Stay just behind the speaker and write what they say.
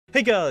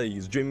Hey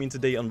guys, Jamiy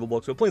today on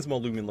Roblox. We're playing some more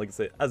Loomian, like I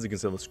say, as you can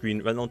see on the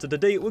screen right now.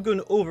 Today we're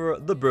going over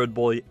the bird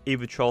boy,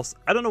 Avitross.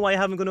 I don't know why I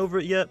haven't gone over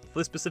it yet for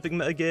this specific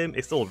metagame.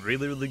 It's still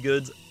really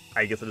good.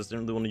 I guess I just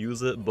didn't really want to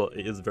use it, but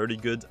it is very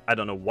good. I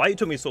don't know why it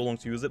took me so long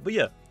to use it, but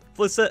yeah.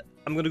 For this set,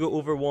 I'm going to go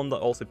over one that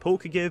also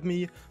Poker gave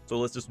me, so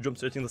let's just jump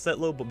straight into the set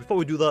load. But before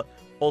we do that,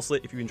 also,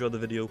 if you enjoyed the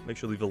video, make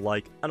sure to leave a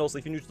like, and also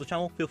if you're new to the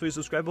channel, feel free to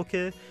subscribe,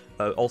 okay?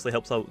 Also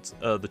helps out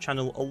the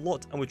channel a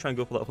lot, and we try and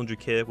go for that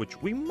 100k,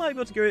 which we might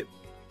be able to get it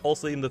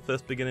also in the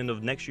first beginning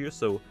of next year,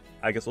 so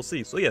I guess we'll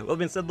see. So yeah, with that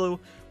being said though,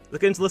 let's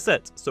get into the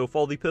set. So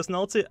for the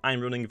personality, I'm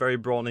running very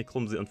brawny,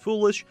 clumsy, and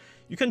foolish.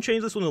 You can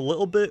change this one a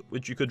little bit,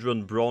 which you could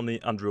run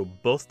brawny and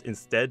robust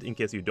instead, in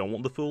case you don't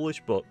want the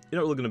foolish, but you're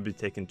not really going to be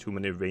taking too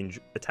many range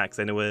attacks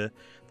anyway,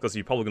 because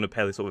you're probably going to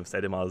pair this up with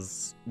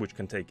Sedimaz, which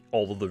can take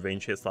all of the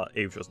range hits that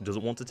Avitross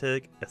doesn't want to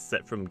take,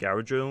 except from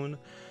Garajone.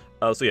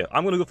 So yeah,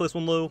 I'm going to go for this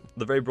one though.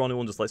 The very brawny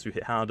one just lets you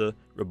hit harder,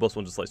 robust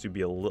one just lets you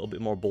be a little bit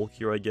more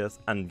bulkier I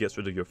guess, and gets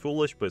rid of your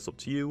foolish, but it's up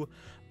to you.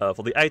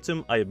 For the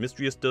item, I have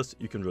Mysterious Dust.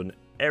 You can run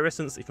Air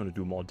Essence if you want to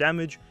do more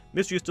damage.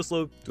 Mysterious Dust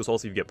though, just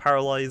also if you get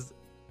paralyzed,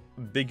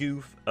 Big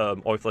Oof,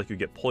 or if like you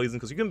get poison,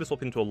 because you can be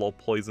swapping into a lot of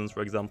poisons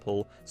for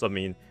example, so I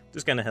mean,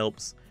 this kind of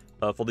helps.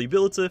 For the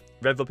ability,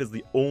 Rev Up is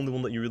the only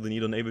one that you really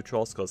need on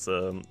Avitross, because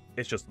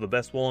it's just the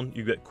best one.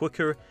 You get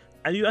quicker,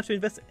 and you don't have to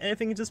invest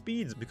anything into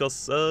speed,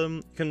 because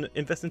you can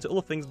invest into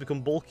other things,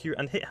 become bulkier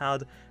and hit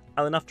hard,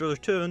 and then after a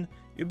turn,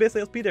 you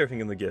basically outspeed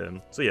everything in the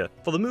game. So yeah,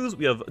 for the moves,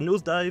 we have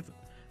Nosedive,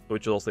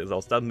 which also is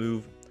our stab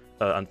move,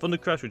 and Thunder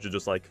Crash, which is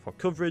just like for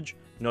coverage.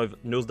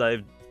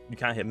 Nosedive, you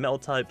can't hit metal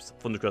types,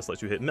 Thunder Crash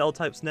lets you hit metal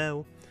types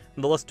now,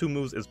 and the last two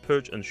moves is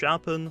Perch and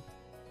Sharpen.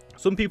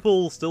 Some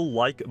people still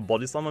like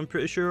Body Slam, I'm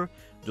pretty sure,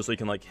 just so you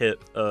can like hit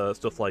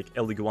stuff like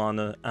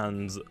Eliguana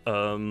and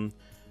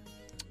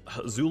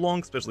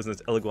Zulong, especially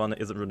since Eliguana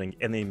isn't running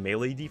any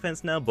melee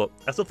defense now, but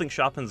I still think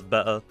Sharpen's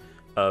better.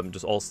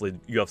 Just also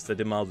you have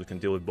Sedimaz, who can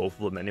deal with both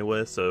of them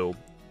anyway, so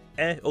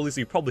at least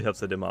you probably have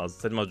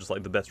Sedimaz. Sedimaz is just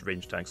like the best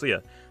range tank, so yeah,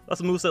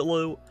 that's a moveset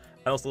low.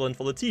 I also learned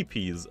for the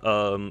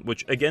TPs,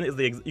 which again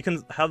is you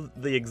can have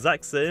the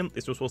exact same,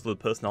 it's just also the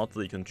personality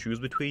that you can choose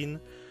between.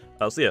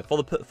 So yeah, for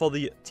the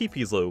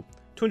TPs low,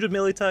 200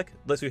 melee attack,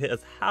 lets you hit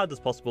as hard as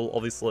possible,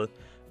 obviously.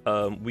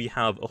 We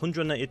have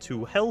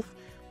 192 health.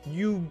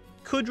 You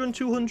could run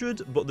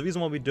 200, but the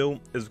reason why we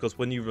don't is because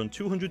when you run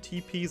 200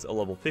 TPs at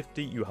level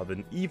 50, you have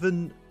an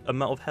even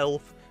amount of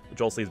health,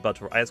 which also is bad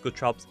for Icicle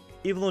Traps,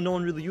 even though no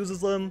one really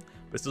uses them,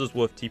 but it's still just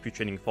worth TP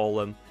training for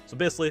them. So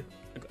basically,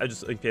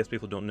 in case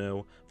people don't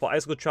know, for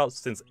Icicle Traps,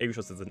 since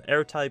Avitross is an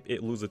air type,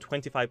 it loses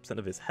 25%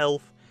 of its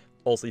health.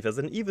 Also, if there's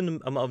an even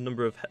amount of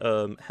number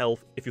of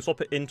health, if you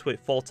swap it into it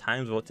 4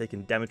 times without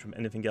taking damage from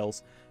anything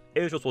else,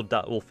 Avitross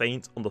will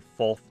faint on the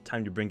 4th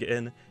time you bring it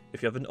in.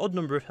 If you have an odd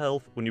number of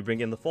health, when you bring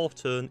it in the 4th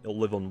turn, it'll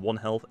live on 1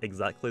 health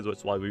exactly, so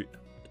that's why we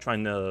try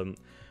and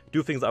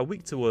do things that are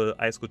weak to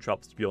Icicle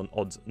Traps to be on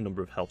odd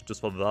number of health,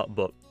 just for that,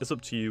 but it's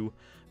up to you.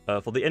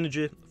 For the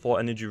energy, for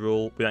energy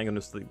roll, we aren't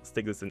going to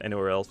stick this in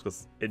anywhere else,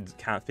 because it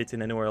can't fit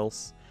in anywhere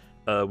else.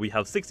 We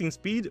have 16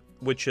 speed,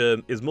 which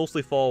is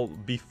mostly for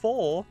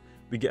before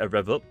we get a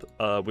rev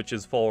up, which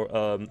is for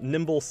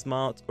Nimble,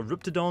 Smart,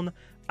 Ruptidon,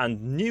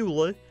 and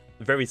newly,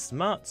 very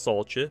smart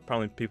Sorcher.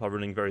 Apparently people are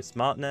running very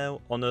smart now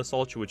on a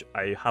Sorcher, which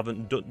I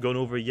haven't gone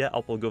over yet.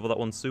 I'll probably go over that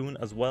one soon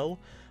as well.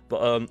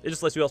 But it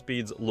just lets you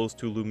outspeed those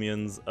two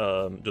Loomians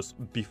just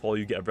before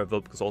you get a rev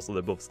up, because also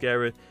they're both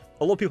scary.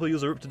 A lot of people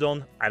use a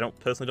Ruptidon. I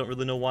personally don't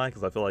really know why,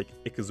 because I feel like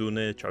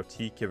Ikazune,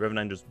 Chartique,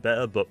 Revenant just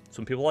better, but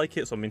some people like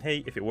it, so I mean,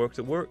 hey, if it works,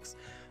 it works.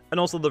 And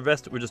also the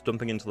rest, we're just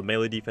dumping into the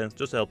melee defense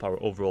just to help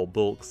our overall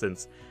bulk,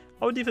 since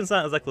our defense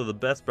isn't exactly the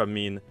best, but I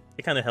mean,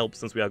 it kind of helps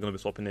since we are going to be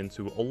swapping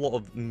into a lot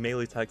of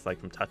melee attacks, like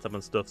from Tatab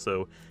and stuff,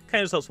 so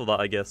kind of just helps for that,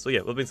 I guess. So yeah,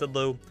 with that being said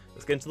though,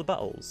 let's get into the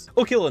battles.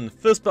 Okay then,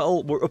 first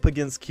battle, we're up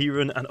against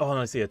Kieran, and oh, and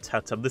I see a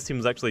Tatab. This team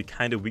is actually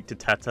kind of weak to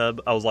Tatab.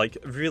 I was like,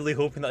 really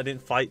hoping that I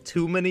didn't fight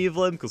too many of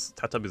them, because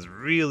Tatab is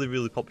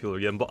really popular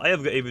again, but I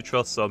have got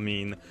Avitross, so I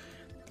mean,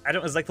 I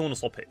don't exactly want to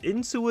swap it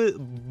into it,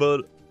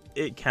 but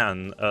it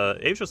can.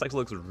 Avitross actually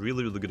looks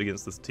really good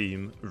against this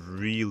team.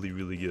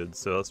 Really good.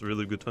 So that's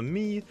really good for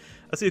me.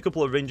 I see a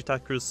couple of range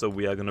attackers, so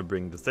we are going to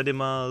bring the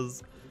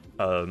Sedimaz.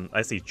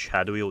 I see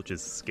Chadwheel, which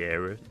is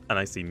scary. And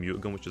I see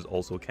Mutagun, which is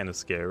also kind of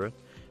scary.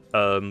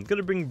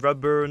 Gonna bring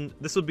Redburn.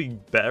 This would be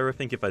better, I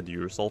think, if I do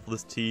Resolve for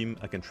this team.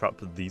 I can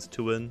trap these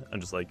two in and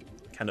just like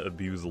kind of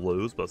abuse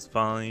lows, but that's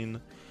fine.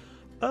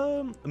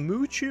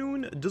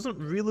 Mootune doesn't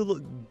really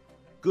look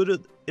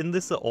good in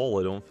this at all,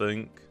 I don't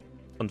think.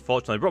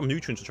 Unfortunately, I brought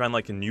Mewtwo to try and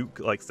like nuke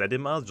like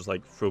Sedimaz, just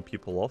like throw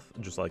people off,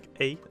 just like,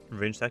 hey,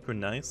 range attacker,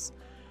 nice.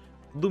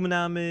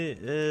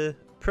 Luminami,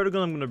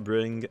 Predagon I'm gonna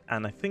bring,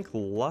 and I think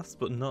last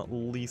but not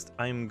least,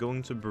 I'm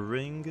going to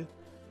bring,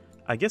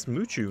 I guess,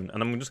 Mewtwo,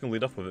 and I'm just gonna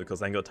lead off with it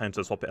because I ain't got time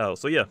to swap it out.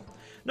 So yeah,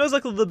 not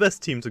exactly the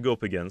best team to go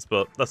up against,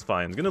 but that's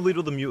fine. I'm gonna lead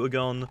with the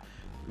Mutagon.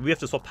 We have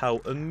to swap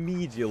out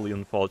immediately,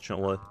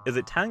 unfortunately. Is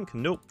it tank?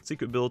 Nope.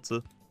 Secret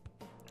ability.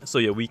 So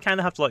yeah, we kind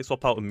of have to like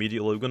swap out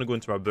immediately. We're going to go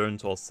into our burn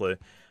to also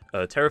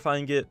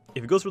terrifying it.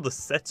 If it goes for the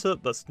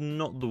setup, that's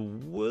not the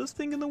worst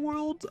thing in the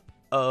world.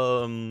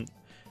 I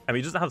mean,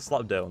 it doesn't have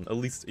slap down, at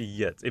least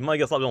yet. It might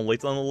get slapped down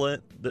later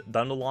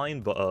down the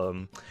line, but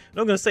I'm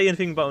not going to say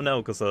anything about it now,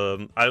 because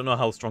I don't know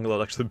how strong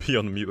it'll actually be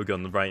on the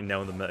Mutagun right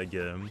now in the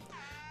metagame.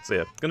 So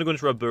yeah, going to go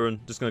into our burn,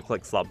 just going to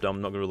click slap down.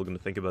 I'm not really going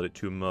to think about it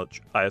too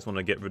much. I just want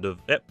to get rid of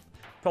it.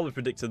 Probably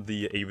predicted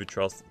the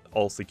Avitross.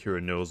 All Secure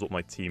knows what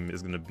my team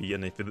is going to be,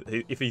 and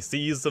if he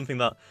sees something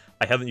that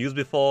I haven't used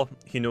before,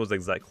 he knows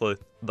exactly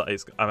that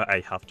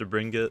I have to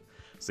bring it.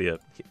 So yeah,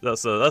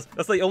 that's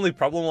the only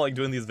problem like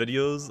doing these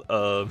videos,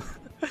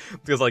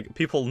 because like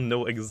people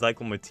know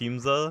exactly what my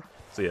teams are.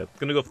 So yeah,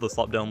 gonna go for the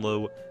slap down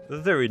low.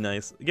 Very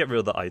nice. Get rid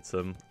of the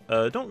item.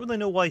 Don't really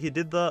know why he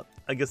did that.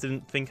 I guess I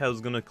didn't think I was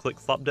gonna click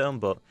slap down,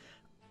 but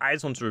I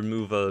just want to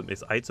remove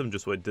his item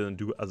just so it didn't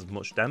do as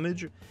much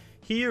damage.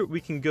 Here we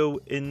can go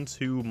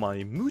into my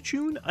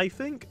Muchun, I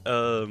think.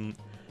 They're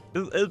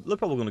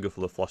probably going to go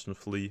for the Flash and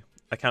Flee.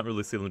 I can't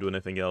really see them do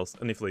anything else.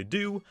 And if they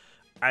do,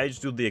 I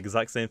just do the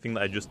exact same thing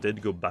that I just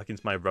did, go back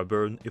into my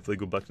Reburn if they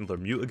go back into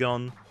their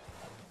Mutagon.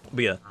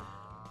 But yeah,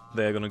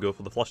 they're going to go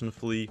for the Flash and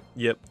Flee.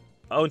 Yep,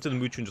 I went to the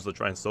Muchun just to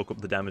try and soak up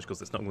the damage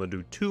because it's not going to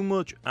do too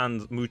much,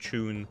 and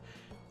Muchun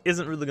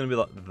isn't really going to be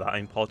like that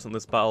important in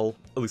this battle.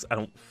 At least I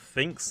don't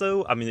think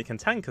so. I mean, it can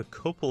tank a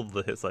couple of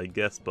the hits, I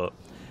guess, but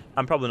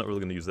I'm probably not really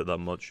going to use it that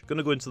much. Going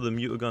to go into the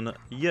Mutagun.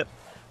 Yep.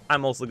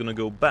 I'm also going to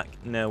go back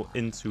now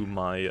into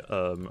my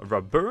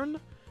Reburn,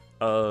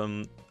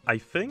 I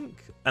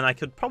think. And I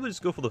could probably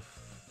just go for the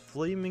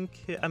Flaming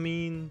Kit. I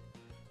mean,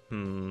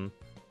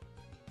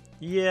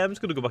 yeah, I'm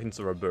just going to go back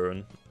into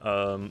Reburn.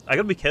 I got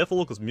to be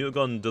careful because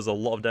Mutagun does a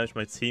lot of damage to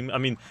my team. I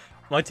mean,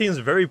 my team is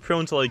very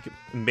prone to like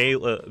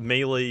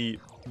melee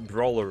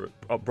brawler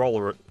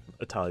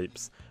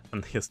types,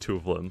 and he has two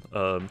of them.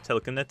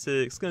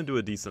 Telekinetics, gonna do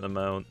a decent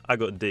amount. I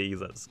got Daze,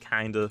 that's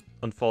kinda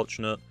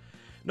unfortunate.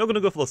 Not gonna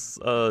go for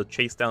the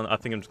chase down, I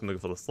think I'm just gonna go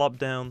for the slap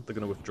down. They're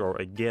gonna withdraw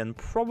again,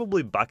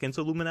 probably back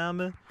into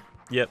Loomian.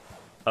 Yep.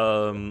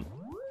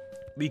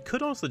 We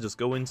could also just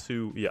go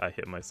into... Yeah, I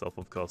hit myself,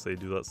 of course I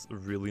do, that's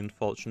really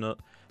unfortunate.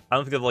 I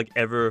don't think I've like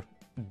ever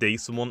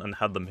dazed someone and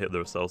had them hit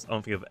themselves. I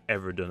don't think I've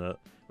ever done it,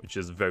 which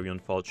is very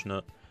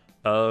unfortunate.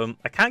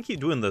 I can't keep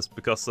doing this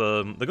because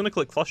they're going to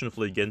click Flash and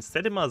Flee again.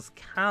 Sedimaz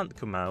can't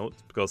come out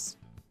because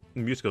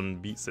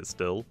Mutagun beats it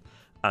still,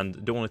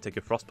 and don't want to take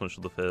a Frost Punch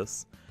to the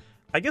face.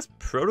 I guess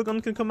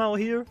Protogun can come out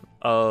here.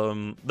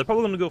 They're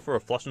probably going to go for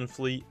a Flash and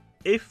Flee.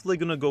 If they're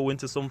going to go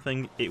into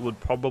something, it would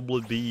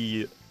probably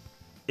be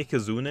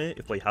Ikazune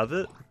if they have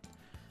it.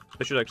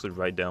 I should actually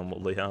write down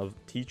what they have.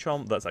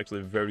 T-Chomp, that's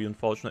actually very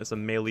unfortunate. It's a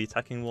melee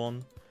attacking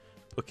one.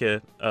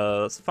 Okay,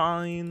 that's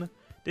fine.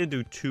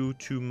 Didn't do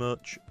too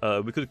much.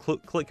 We could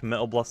click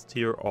Metal Blast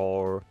here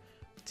or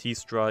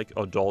T-Strike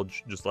or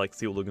Dodge, just like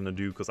see what they're gonna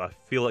do, because I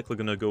feel like they're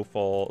gonna go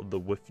for the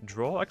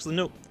Withdraw. Actually,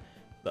 no.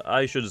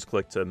 I should just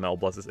click to Metal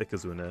Blast. It's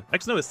Ikazune.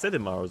 Actually, no, it's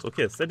Sedimars.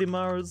 Okay,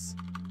 Sedimars.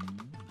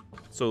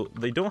 So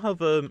they don't have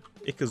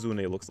Ikazune,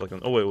 it looks like.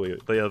 Oh,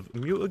 wait. They have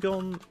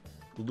Mutagon,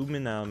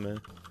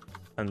 Loomian,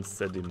 and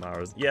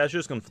Sedimars. Yeah, I should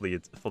just gonna flee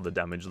it for the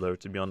damage there,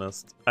 to be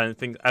honest. I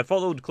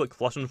thought they would click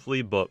Flash and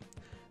Flee, but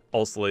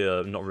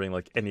also not running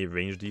like any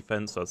range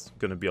defense, so that's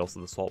gonna be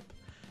also the swap.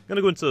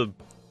 Gonna go into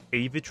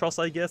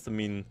Avitross, I guess. I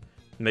mean,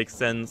 makes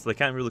sense. They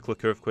can't really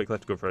click Earthquake, they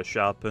have to go for a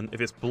Sharpen.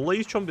 If it's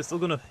Blaze Chomp, it's still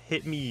gonna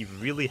hit me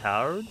really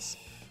hard.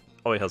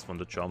 Oh, it has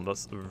Thunder Chomp.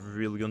 That's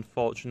really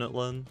unfortunate,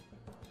 Len.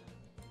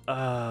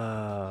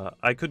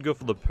 I could go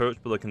for the Perch,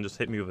 but they can just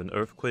hit me with an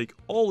Earthquake,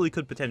 or they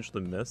could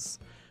potentially miss,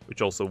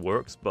 which also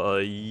works,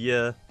 but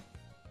yeah.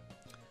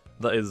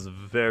 That is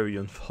very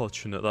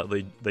unfortunate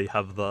that they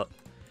have that.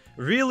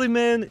 Really,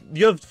 man?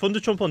 You have Thunder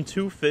Chomp on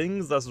two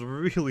things? That's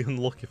really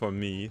unlucky for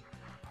me.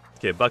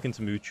 Okay, back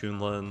into Muchun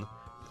then.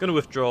 Gonna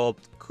withdraw.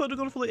 Could have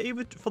gone for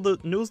the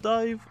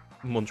Nosedive.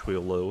 Munch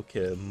Wheel low.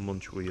 Okay,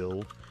 Munch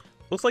Wheel.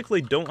 Looks like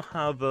they don't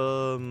have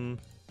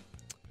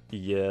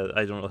yeah,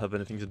 I don't have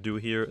anything to do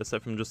here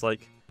except from just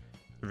like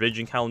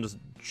Raging Howl and just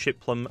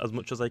chip them as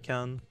much as I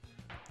can.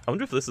 I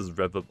wonder if this is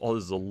rev up. Oh,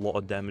 this is a lot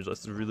of damage.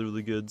 That's really,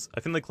 really good. I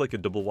think they click a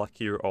double whack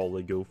here, or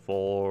they go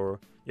for...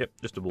 Yep,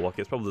 just double whack.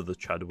 It's probably the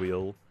Chad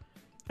Wheel.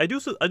 I do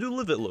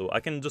live it low. I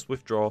can just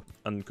withdraw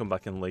and come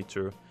back in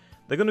later.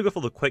 They're gonna go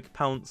for the quick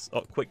pounce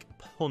or quick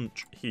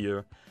punch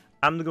here.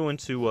 I'm gonna go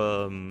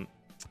into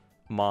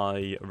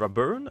my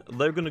Reburn.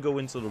 They're gonna go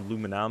into the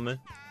Loomian,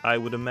 I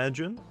would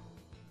imagine.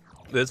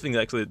 This thing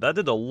actually that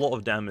did a lot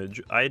of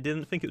damage. I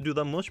didn't think it would do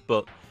that much,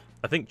 but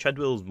I think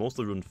Chadwell's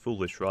mostly run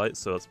foolish, right?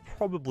 So that's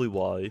probably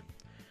why.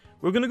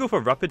 We're gonna go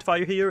for Rapid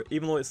Fire here,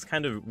 even though it's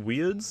kind of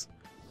weird.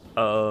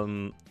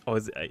 Oh,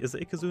 is it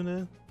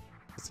Ikazune?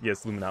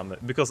 Yes, Loomian.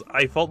 Because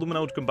I thought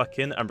Loomian would come back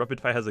in, and Rapid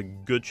Fire has a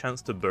good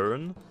chance to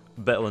burn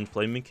better than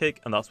Flaming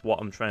Kick, and that's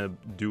what I'm trying to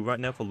do right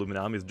now for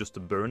Loomian, is just to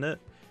burn it.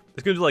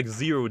 It's gonna do like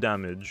 0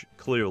 damage,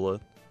 clearly.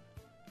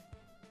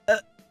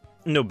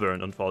 No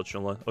burn,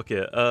 unfortunately.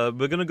 Okay,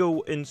 we're gonna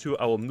go into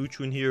our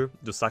Muchun here.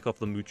 Just sack off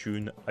the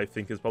Muchun, I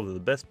think is probably the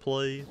best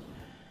play.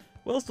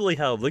 What else do they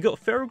have? They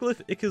got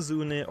Ferroglyph,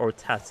 Ikazune, or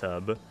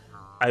Tatab.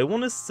 I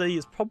want to say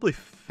it's probably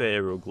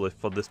Ferroglyph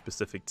for this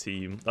specific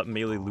team. That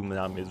melee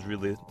Luminami is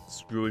really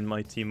screwing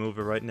my team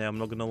over right now, I'm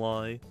not gonna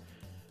lie.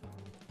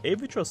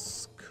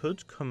 Avitross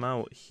could come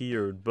out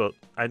here, but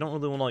I don't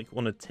really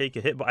want to take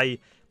a hit, but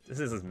this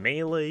is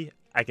melee,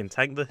 I can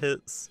tank the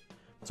hits,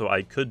 so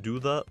I could do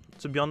that,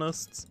 to be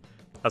honest.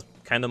 That's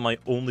kind of my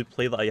only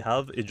play that I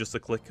have, is just to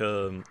click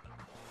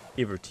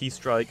either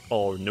T-Strike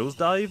or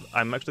Nosedive.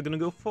 I'm actually going to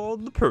go for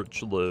the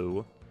Perch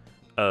though.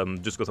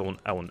 Just because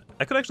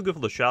I could actually go for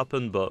the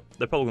Sharpen, but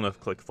they're probably going to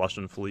click Flash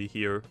and Flee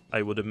here,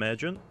 I would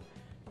imagine.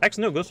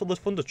 Actually, no, goes for the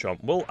Thunder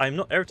Chomp. Well, I'm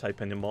not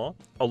Air-type anymore,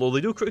 although they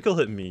do critical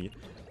hit me.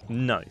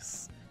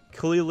 Nice.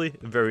 Clearly,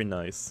 very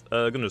nice.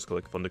 I'm gonna just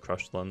click Thunder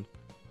Crash then.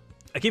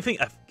 I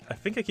think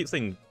I keep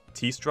saying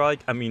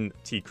T-Strike, I mean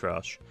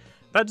T-Crash.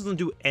 That doesn't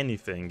do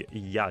anything,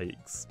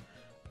 yikes.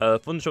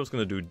 Thunder Chomp's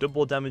gonna do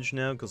double damage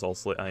now, because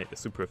also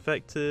it's super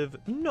effective.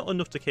 Not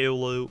enough to KO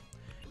low.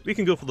 We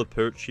can go for the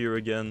Perch here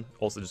again,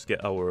 also just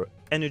get our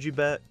energy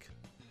back.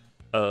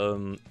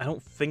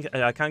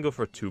 I can't go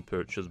for 2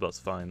 Perches, but that's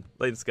fine.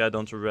 Lay this guy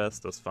down to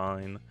rest, that's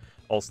fine.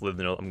 Also, I'm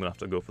gonna have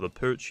to go for the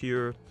Perch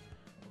here.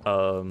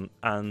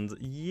 And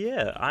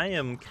yeah, I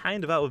am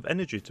kind of out of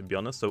energy, to be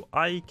honest, so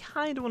I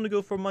kind of want to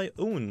go for my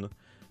own.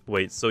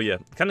 Wait, so yeah,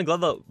 kind of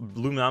glad that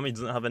Loomian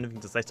doesn't have anything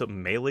to set up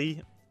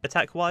melee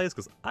attack-wise,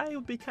 because I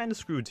would be kind of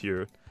screwed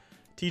here.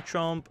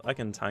 T-Chomp, I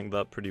can tank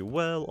that pretty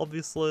well,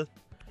 obviously.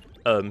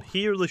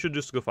 Here they should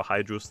just go for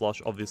Hydro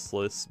Slash,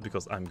 obviously,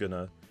 because I'm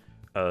gonna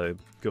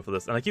go for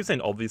this. And I keep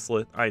saying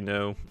obviously, I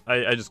know,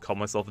 I just caught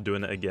myself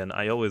doing it again,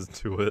 I always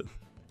do it.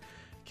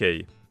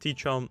 Okay,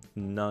 T-Chomp,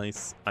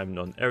 nice. I'm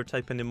not an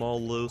Air-type anymore,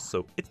 though,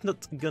 so it's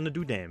not gonna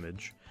do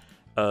damage.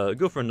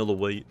 Go for another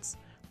weight.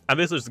 I'm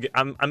basically just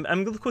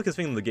I'm the quickest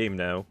thing in the game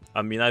now.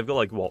 I mean, I've got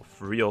like what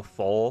 3 or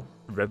 4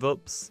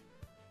 rev-ups.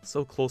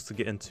 So close to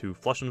getting to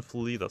Flash and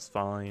Flee, that's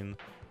fine.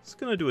 Just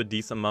gonna do a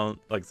decent amount,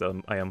 like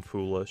I am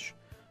foolish.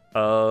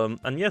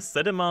 And yes,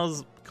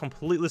 Sedimaz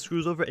completely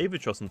screws over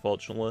Avitross,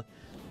 unfortunately.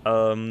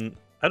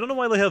 I don't know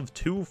why they have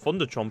 2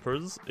 Thunder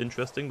Chompers.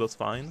 Interesting, but it's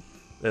fine.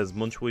 There's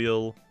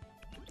Munchwheel.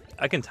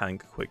 I can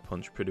tank Quick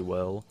Punch pretty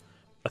well.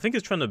 I think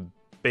it's trying to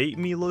bait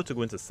me low to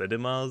go into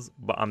Sedimaz,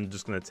 but I'm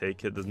just going to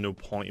take it. There's no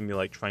point in me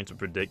like trying to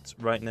predict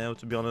right now,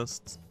 to be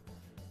honest.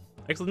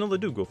 Actually, no, they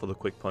do go for the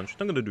Quick Punch.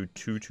 Not going to do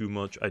too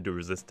much. I do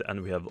resist it,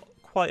 and we have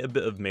quite a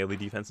bit of melee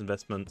defense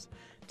investment.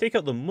 Take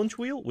out the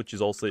Munchwheel, which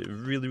is also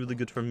really, really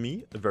good for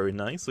me. Very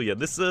nice. So yeah,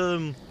 this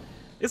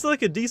it's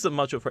like a decent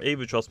matchup for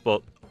Avitross,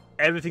 but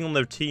everything on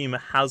their team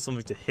has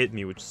something to hit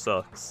me, which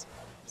sucks.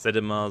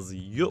 Sedimaz,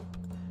 yup.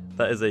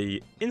 That is a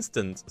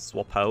instant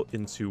swap out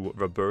into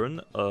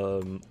Reburn.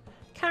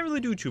 Can't really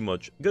do too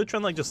much. Gonna try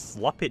and like just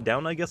slap it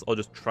down, I guess, or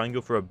just try and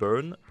go for a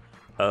burn.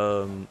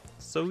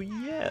 So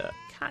yeah,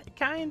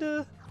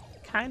 kinda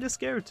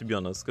scared, to be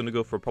honest. Gonna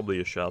go for probably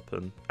a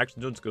Sharpen.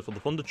 Actually, don't just go for the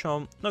Thunder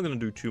Chomp. Not gonna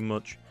do too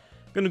much.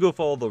 Gonna go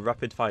for the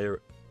Rapid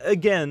Fire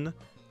again.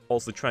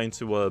 Also trying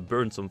to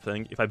burn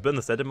something. If I burn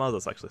the Sedimaz,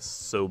 that's actually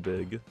so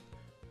big.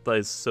 That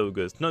is so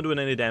good. It's not doing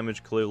any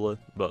damage, clearly,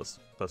 but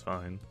that's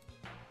fine.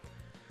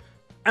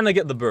 And I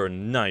get the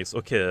burn. Nice,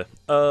 okay.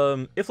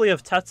 If they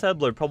have Tatab,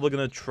 they're probably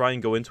going to try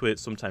and go into it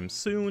sometime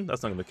soon.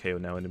 That's not going to KO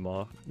now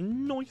anymore.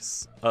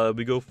 Nice.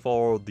 We go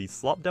for the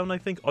Slap Down, I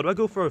think. Or do I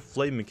go for a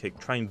Flaming Kick?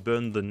 Try and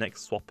burn the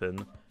next swap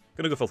in.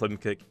 Gonna go for a Flaming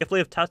Kick. If they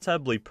have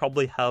Tatab, they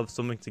probably have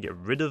something to get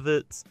rid of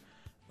it.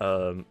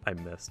 I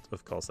missed.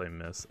 Of course I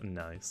missed.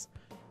 Nice.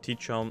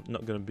 T-Chomp,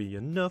 not going to be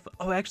enough.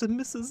 Oh, it actually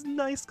misses.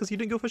 Nice, because he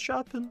didn't go for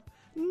Sharpen.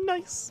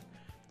 Nice.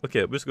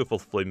 Okay, we're just going to go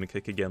for Flaming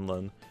Kick again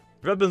then.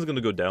 Redburn's going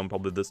to go down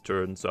probably this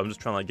turn, so I'm just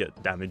trying to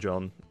get damage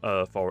on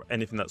for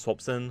anything that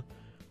swaps in.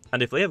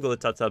 And if they have got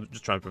the Tatab,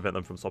 just try and prevent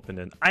them from swapping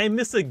in. I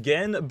miss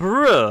again?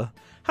 Bruh!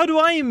 How do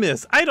I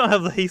miss? I don't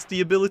have the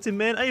hasty ability,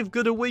 man. I have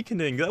good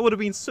awakening. That would have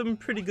been some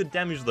pretty good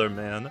damage there,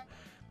 man.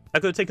 I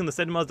could have taken the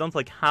Sedimaz down to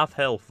like half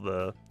health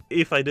there,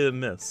 if I didn't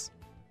miss.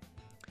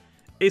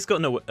 It's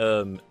got no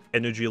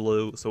energy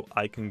low, so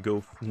I can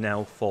go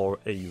now for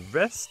a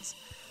rest.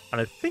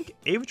 And I think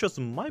Avitross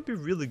might be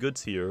really good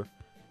here.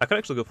 I could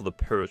actually go for the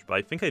Purge, but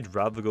I think I'd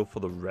rather go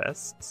for the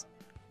rest.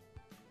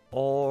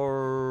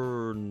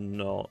 Or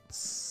not.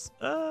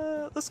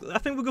 I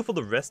think we'll go for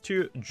the rest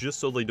here, just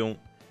so they don't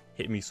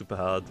hit me super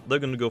hard. They're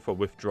going to go for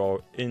Withdraw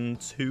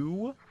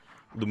into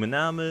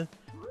Luminami.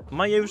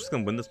 My Avitross is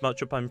going to win this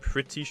matchup, I'm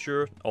pretty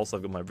sure. Also,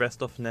 I've got my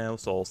rest off now,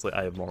 so also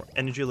I have more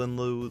energy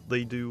than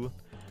they do.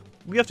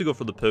 We have to go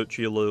for the Perch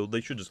here low.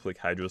 They should just click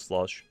Hydro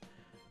Slash.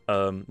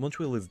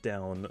 Munchwheel is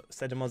down,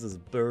 Sedimaz is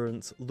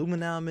burnt,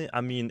 Luminami,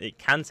 I mean, it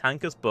can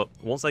tank us, but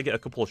once I get a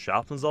couple of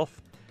Sharpens off,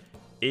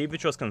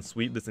 Avitross can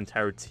sweep this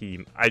entire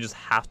team. I just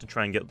have to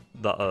try and get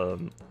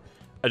the,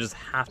 I just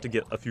have to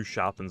get a few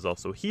Sharpens off.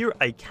 So here,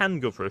 I can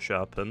go for a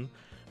Sharpen,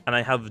 and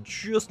I have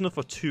just enough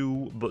for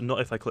 2, but not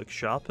if I click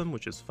Sharpen,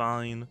 which is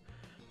fine.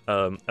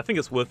 I think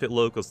it's worth it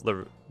low, because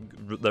they're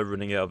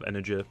running out of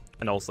energy,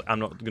 and also I'm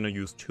not going to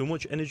use too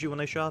much energy when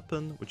I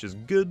Sharpen, which is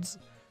good.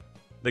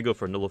 They go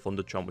for another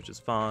Thunder Chomp, which is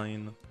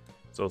fine.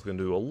 So it's going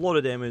to do a lot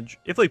of damage.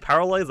 If they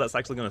paralyze, that's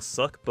actually going to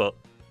suck, but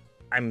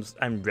I'm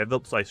rev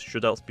up, so I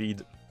should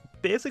outspeed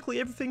basically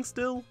everything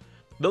still.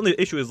 The only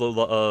issue is though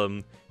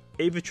that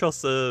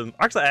Avitross,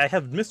 actually I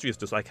have Mystery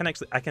still, so I can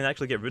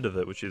actually get rid of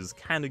it, which is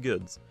kind of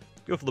good.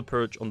 Go for the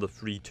perch on the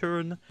free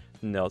turn.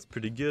 Now it's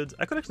pretty good.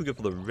 I could actually go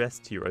for the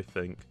rest here, I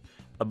think.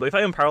 But if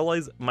I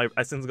unparalyze,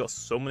 I since got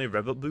so many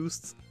rev up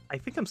boosts, I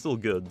think I'm still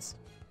good.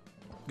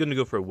 I'm gonna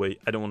go for a wait.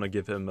 I don't want to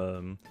give him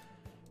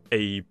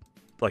a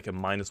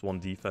 -1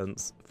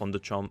 defense Thunder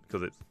Chomp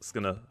because it's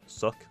gonna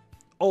suck.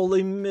 Oh,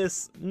 they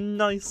miss.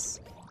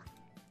 Nice.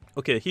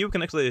 Okay, here we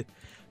can actually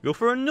go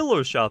for a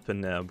Niller Sharpen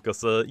now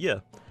because yeah,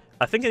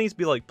 I think it needs to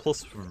be like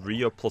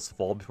 +3 or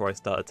 +4 before I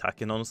start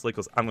attacking, honestly,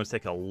 because I'm going to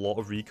take a lot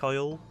of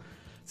recoil.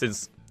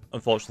 Since,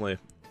 unfortunately,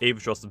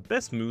 Avitross'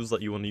 best moves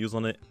that you want to use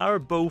on it are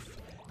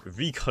both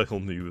recoil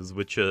moves,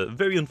 which are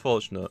very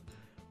unfortunate.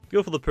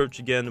 Go for the perch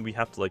again, we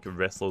have to like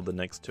rest load the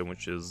next turn,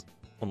 which is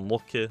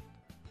unlucky.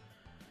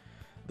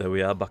 There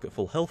we are, back at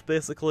full health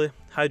basically.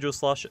 Hydro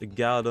Slash,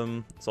 got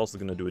him. It's also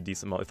going to do a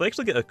decent amount. If I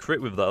actually get a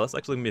crit with that, that's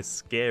actually going to be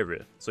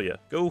scary. So yeah,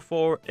 go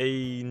for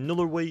a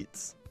Niller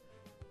Wait.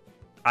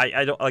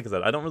 I don't, like I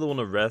said, I don't really want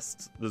to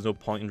rest. There's no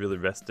point in really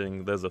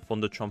resting. There's a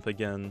Thunder Chomp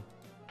again.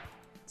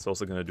 It's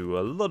also going to do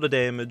a lot of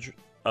damage.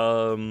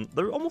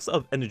 They're almost out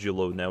of energy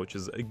load now, which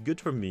is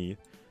good for me.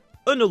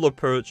 Another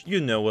perch,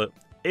 you know it.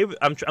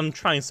 I'm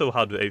trying so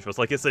hard with Avitross.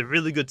 Like, it's a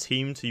really good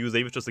team to use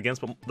Avitross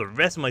against, but the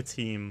rest of my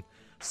team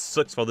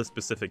sucks for this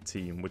specific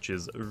team, which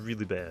is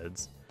really bad.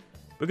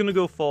 We're going to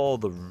go for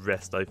the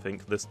rest, I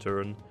think, this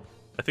turn.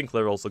 I think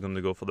they're also going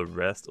to go for the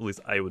rest. At least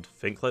I would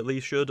think like they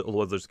should.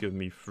 Otherwise, they're just giving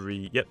me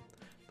free. Yep.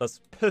 That's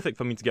perfect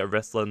for me to get a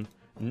Wrestling.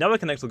 Now I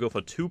can actually go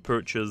for 2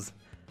 perches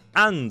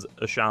and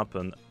a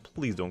Sharpen.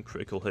 Please don't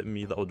critical hit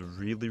me. That would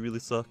really, really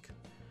suck.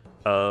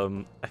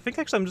 I think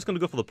actually I'm just going to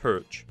go for the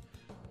perch.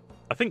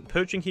 I think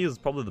perching here is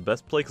probably the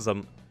best play because I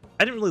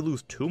didn't really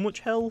lose too much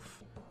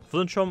health for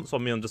the Chomp, so I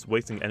mean I'm just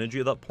wasting energy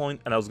at that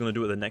point, and I was going to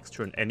do it the next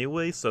turn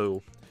anyway,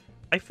 so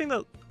I think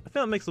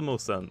that makes the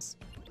most sense.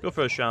 Go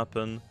for a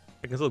Sharpen.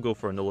 I can still go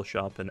for another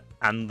Sharpen,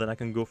 and then I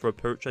can go for a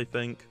perch, I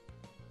think.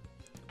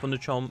 Thunder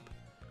Chomp.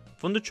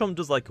 Thunder Chomp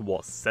does like,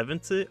 what,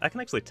 70? I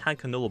can actually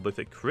tank a Null, but if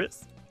it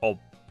crits, or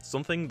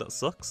something that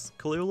sucks,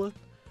 clearly.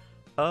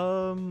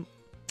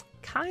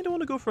 Kinda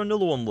want to go for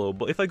another one though,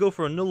 but if I go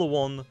for another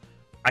one,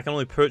 I can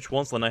only perch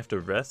once, then I have to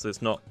rest, so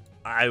it's not,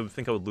 I would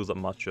think I would lose that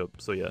matchup,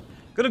 so yeah.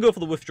 Gonna go for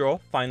the Withdraw,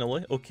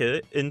 finally,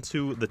 okay,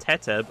 into the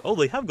Tatab. Oh,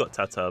 they have got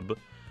Tatab.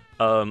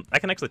 I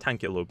can actually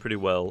tank it low pretty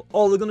well.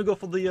 Oh, they're gonna go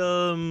for the,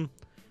 oh,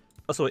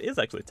 so it is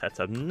actually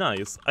Tatab,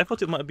 nice. I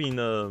thought it might have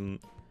been,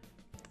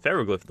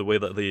 Ferroglyph, the way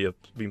that they have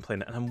been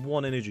playing it, and I'm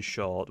 1 energy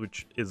short,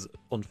 which is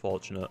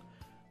unfortunate.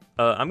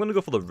 I'm going to go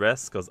for the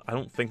rest, because I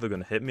don't think they're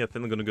going to hit me. I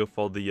think they're going to go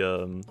for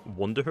the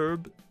Wonder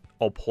Herb,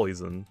 or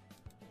Poison.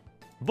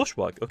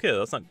 Bushwhack, okay,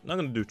 that's not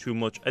going to do too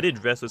much. I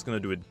did rest, so it's going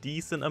to do a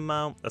decent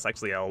amount. That's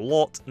actually a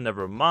lot,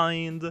 never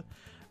mind.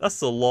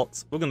 That's a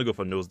lot. We're going to go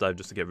for Nosedive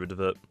just to get rid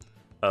of it.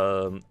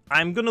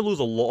 I'm going to lose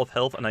a lot of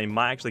health, and I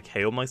might actually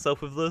KO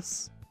myself with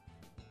this.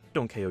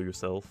 Don't KO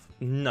yourself.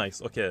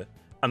 Nice, okay.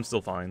 I'm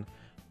still fine.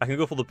 I can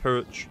go for the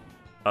perch.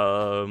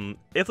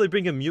 If they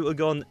bring a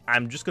Mutagon,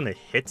 I'm just going to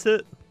hit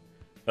it.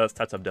 That's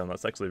Tatab down.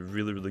 That's actually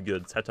really, really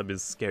good. Tatab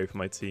is scary for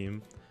my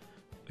team.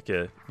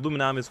 Okay,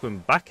 Loomian is going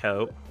back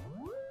out.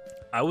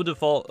 I would have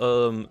thought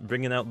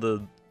bringing out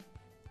the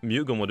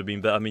Mutagon would have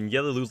been better. I mean,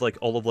 yeah, they lose like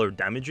all of their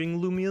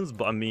damaging Loomians,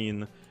 but I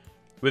mean,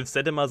 with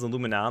Sedimaz and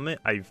Loomian,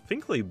 I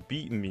think they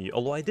beat me.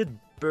 Although I did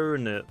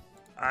burn it.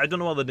 I don't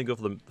know why they didn't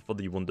go for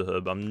the Wonder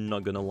Herb. I'm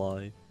not gonna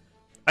lie.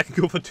 I can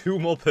go for 2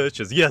 more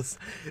perches. Yes!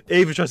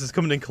 Avitross is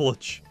coming in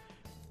clutch.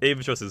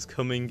 Avitross is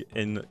coming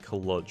in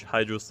clutch.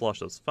 Hydro Slash,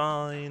 that's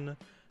fine.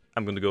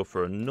 I'm going to go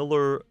for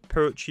another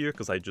perch here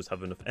because I just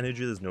have enough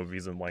energy. There's no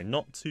reason why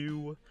not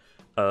to.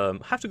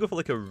 Have to go for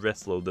like a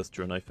rest load this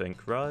turn, I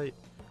think, right?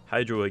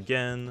 Hydro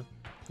again.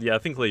 Yeah, I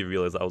think they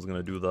realized that I was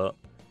going to do that.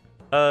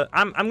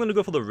 I'm going to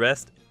go for the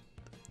rest.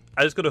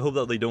 I just got to hope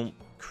that they don't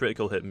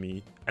critical hit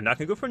me. And I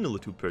can go for another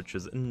 2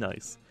 perches.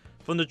 Nice.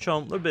 Thunder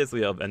Chomp, they're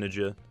basically out of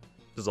energy.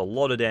 There's a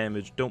lot of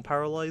damage. Don't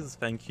paralyze,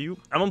 thank you.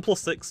 I'm on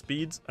 +6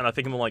 speeds, and I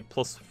think I'm on like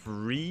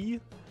 +3,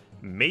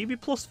 maybe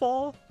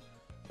 +4.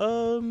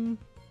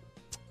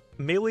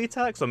 Melee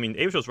attacks. I mean,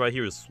 Avitross right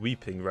here is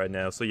sweeping right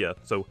now, so yeah.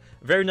 So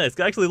very nice.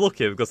 Got actually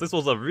lucky because this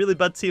was a really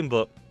bad team,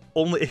 but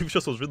only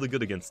Avitross was really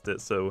good against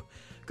it. So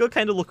got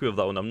kind of lucky with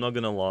that one. I'm not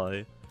gonna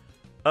lie.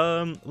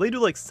 They do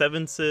like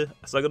 70,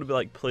 so I gotta be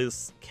like play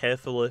this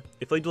carefully.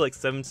 If they do like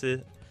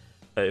 70,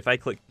 if I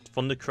click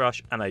Thunder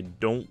Crash and I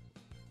don't.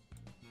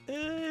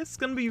 It's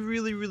gonna be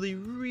really, really,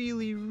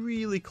 really,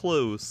 really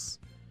close.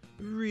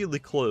 Really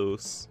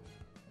close.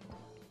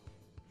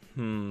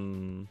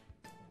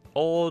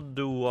 Or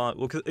do I...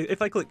 Well, cause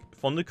if I click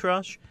Thunder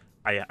Crash,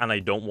 and I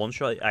don't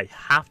one-shot, I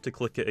have to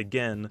click it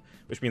again,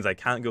 which means I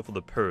can't go for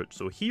the perch.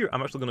 So here,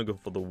 I'm actually gonna go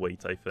for the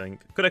wait, I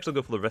think. Could actually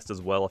go for the rest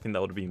as well. I think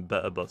that would have been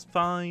better, but it's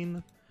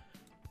fine.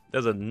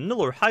 There's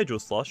another Hydro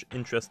Slash.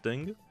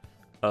 Interesting.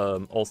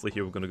 Also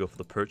here we're gonna go for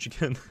the perch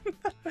again.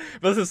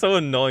 This is so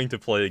annoying to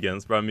play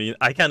against, but I mean,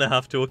 I kind of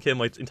have to. Okay,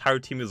 my entire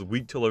team is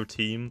weak to our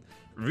team.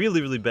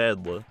 Really, really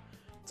badly.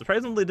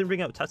 Surprisingly, they didn't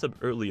bring out Tatab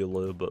earlier,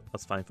 though, but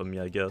that's fine for me,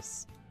 I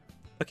guess.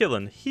 Okay,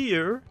 then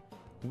here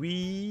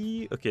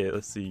okay,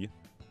 let's see.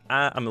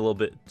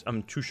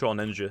 I'm too short on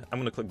energy. I'm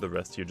gonna click the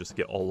rest here just to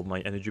get all of my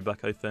energy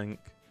back, I think.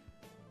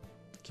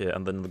 Okay,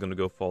 and then we're gonna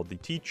go for the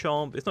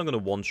T-Chomp. It's not gonna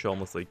one-shot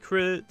unless they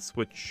crits,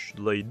 which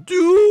they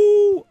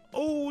do!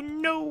 Oh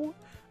no!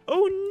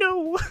 Oh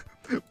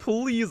no!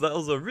 Please, that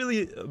was a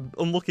really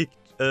unlucky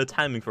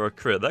timing for a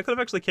crit. That could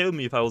have actually killed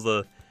me if I was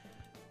a...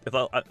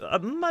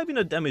 That might have been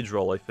a damage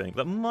roll, I think.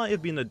 That might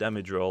have been a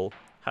damage roll.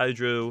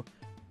 Hydro,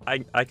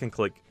 I can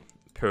click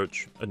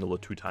Perch another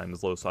 2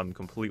 times though, so I'm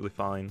completely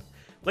fine.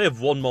 They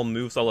have one more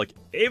move, so like,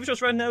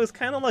 Avitross right now is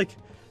kind of like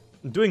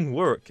doing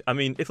work. I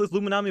mean, if this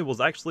Loomian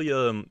was actually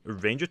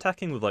range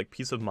attacking with like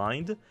Peace of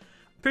Mind, I'm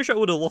pretty sure I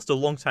would have lost a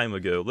long time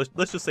ago.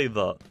 Let's just say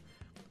that.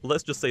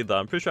 Let's just say that.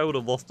 I'm pretty sure I would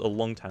have lost a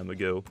long time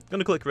ago.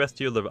 Gonna click rest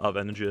here, they're out of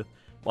energy.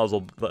 Might as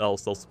well let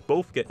ourselves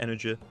both get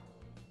energy.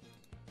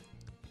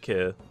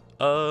 Okay.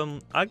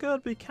 I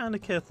gotta be kind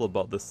of careful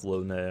about this slow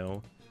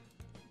now.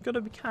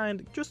 Gotta be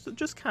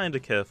just kind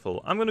of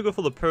careful. I'm gonna go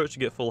for the perch to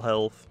get full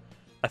health.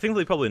 I think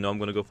they probably know I'm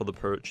gonna go for the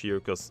perch here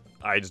because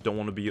I just don't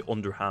want to be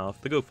under half.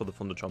 They go for the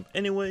Thunder Chomp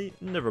anyway.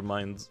 Never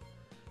mind.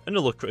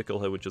 Another critical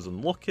here, which is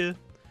unlucky.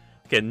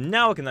 Okay,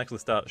 now I can actually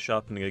start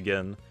sharpening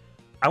again.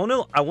 I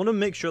wanna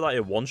make sure that I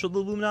one-shot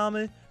the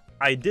Loomian.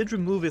 I did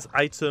remove his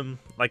item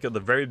like at the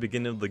very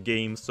beginning of the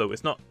game, so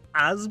it's not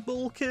as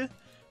bulky.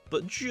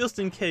 But just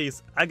in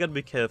case, I gotta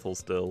be careful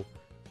still.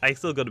 I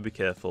still gotta be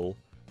careful.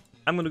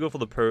 I'm gonna go for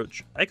the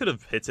perch. I could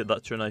have hit it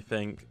that turn, I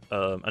think,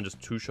 and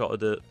just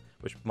two-shotted it,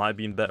 which might have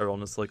been better,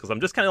 honestly, because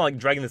I'm just kind of like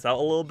dragging this out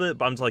a little bit,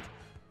 but I'm just like,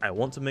 I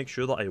want to make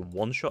sure that I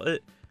one-shot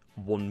it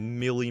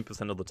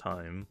 1,000,000% of the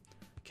time.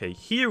 Okay,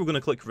 here we're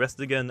gonna click rest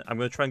again. I'm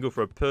gonna try and go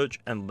for a perch,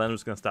 and then I'm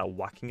just gonna start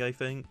whacking, I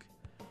think.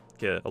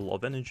 Okay, a lot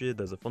of energy.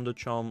 There's a Thunder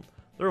Chomp.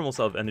 They're almost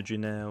out of energy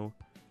now.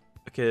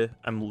 Okay,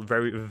 I'm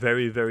very,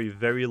 very, very,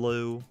 very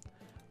low.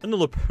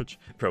 Another perch.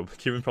 Bro,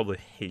 Kieran probably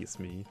hates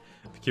me.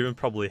 Kieran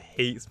probably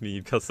hates me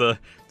because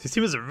his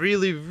team is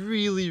really,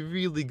 really,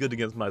 really good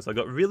against mine. So I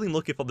got really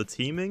lucky for the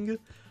teaming,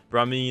 but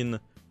I mean,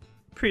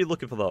 pretty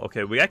lucky for that.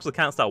 Okay, we actually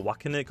can't start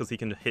whacking it because he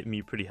can hit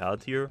me pretty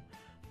hard here.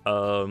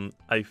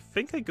 I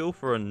think I go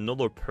for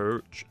another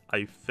perch.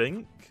 I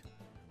think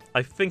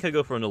I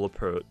go for another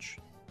perch.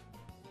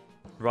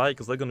 Right,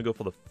 because they're going to go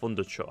for the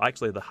Thunder Chomp.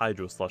 Actually, the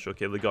Hydro Slash.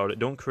 Okay, they got it.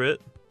 Don't crit.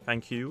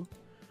 Thank you.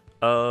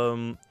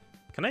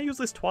 Can I use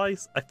this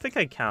twice? I think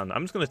I can.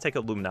 I'm just going to take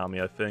out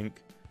Loomian, I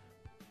think.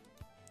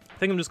 I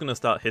think I'm just going to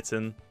start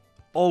hitting.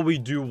 Oh, we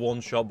do one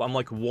shot, but I'm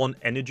like 1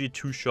 energy,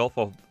 2 shot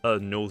for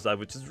Nosedive,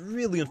 which is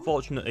really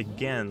unfortunate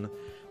again.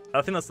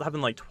 I think that's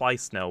happened like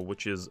twice now,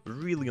 which is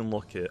really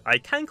unlucky. I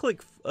can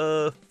click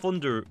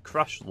Thunder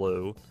Crash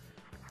though.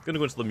 Gonna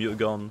go into the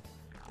Mutagon.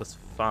 That's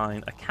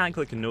fine. I can't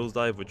click a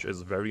Nosedive, which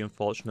is very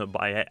unfortunate,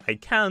 but I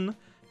can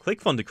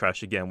click Thunder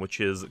Crash again,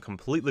 which is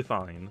completely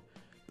fine.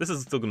 This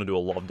is still gonna do a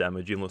lot of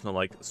damage, even though it's not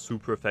like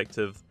super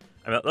effective.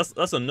 I mean,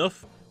 that's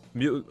enough.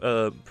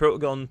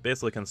 Protagon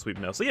basically can sweep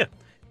now. So yeah,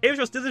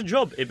 Avitross did the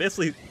job. It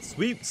basically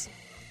sweeps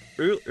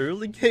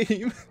early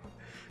game.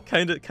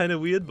 kind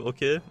of weird, but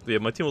okay. But yeah,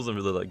 my team wasn't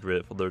really that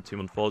great for their team,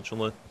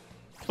 unfortunately.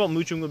 I thought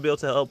Moochung would be able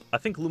to help. I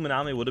think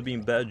Loomian would have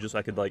been better, just so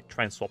I could like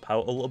try and swap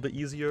out a little bit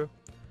easier.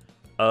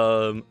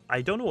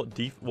 I don't know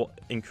what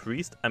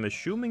increased. I'm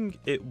assuming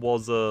it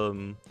was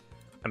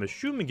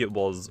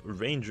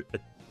range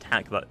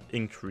attack that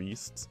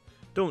increased.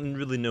 Don't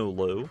really know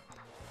low.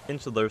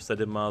 Into their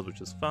Sedimars,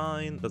 which is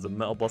fine. There's a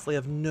Metal Blast. They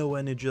have no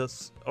energy.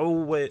 Oh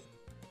wait,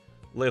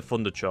 they have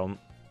Thunder Chomp.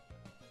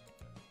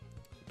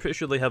 Pretty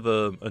sure they have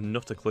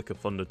enough to click a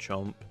Thunder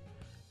Chomp.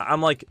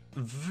 I'm like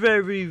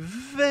very,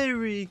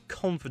 very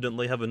confident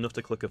they have enough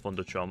to click a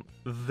Thunder Chomp.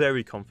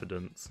 Very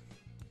confident.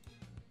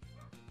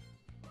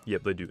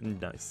 Yep, they do.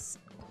 Nice.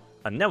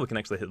 And now we can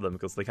actually hit them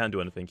because they can't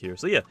do anything here.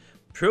 So yeah,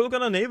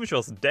 Protagon and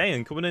Avitross,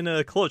 dang, coming in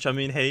a clutch. I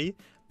mean, hey,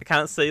 I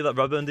can't say that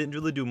Raburn didn't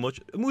really do much.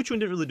 Moochung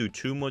didn't really do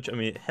too much. I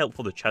mean, it helped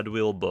for the Chad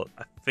Wheel, but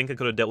I think I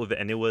could have dealt with it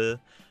anyway.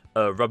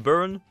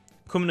 Raburn,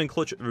 coming in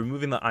clutch,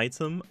 removing that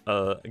item,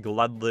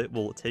 gladly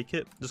will take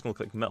it. Just gonna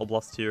click Metal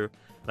Blast here.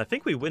 And I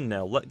think we win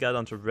now. Let guy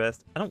down to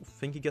rest. I don't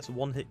think he gets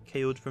one hit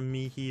KO'd from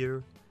me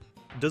here.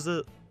 Does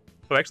it?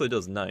 Oh, actually it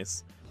does.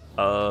 Nice.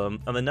 And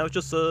then now it's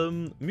just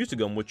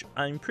Mutagon, which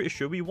I'm pretty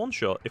sure we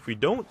one-shot. If we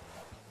don't,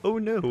 oh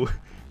no.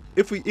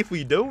 If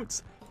we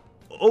don't,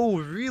 oh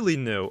really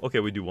no.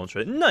 Okay, we do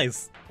one-shot.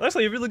 Nice. That's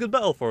actually a really good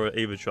battle for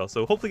Avitross.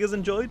 So hopefully you guys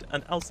enjoyed,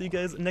 and I'll see you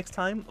guys next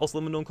time. Also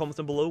let me know in the comments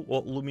down below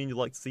what Loomian you'd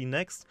like to see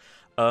next.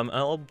 And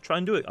I'll try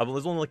and do it.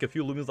 There's only like a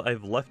few Loomians that I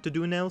have left to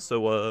do now,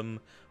 so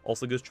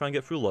also just try and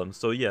get through them.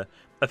 So yeah,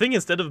 I think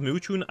instead of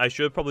Moochung, I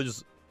should probably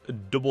just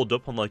doubled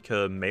up on like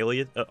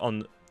melee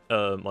on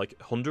like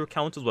 100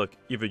 counters, like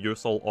either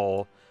Ursol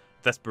or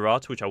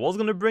Vesperate, which I was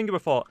going to bring, but I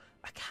thought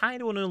I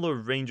kind of want another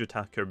range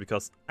attacker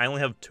because I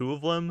only have 2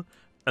 of them.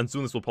 And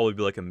soon this will probably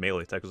be like a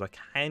melee attack, because I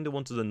kind of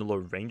wanted another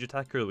range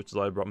attacker, which is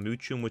why I brought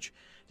Moochum, which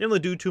didn't really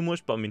do too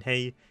much, but I mean,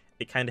 hey,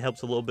 it kind of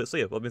helps a little bit. So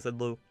yeah, that being said,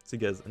 though, see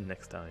you guys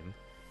next time.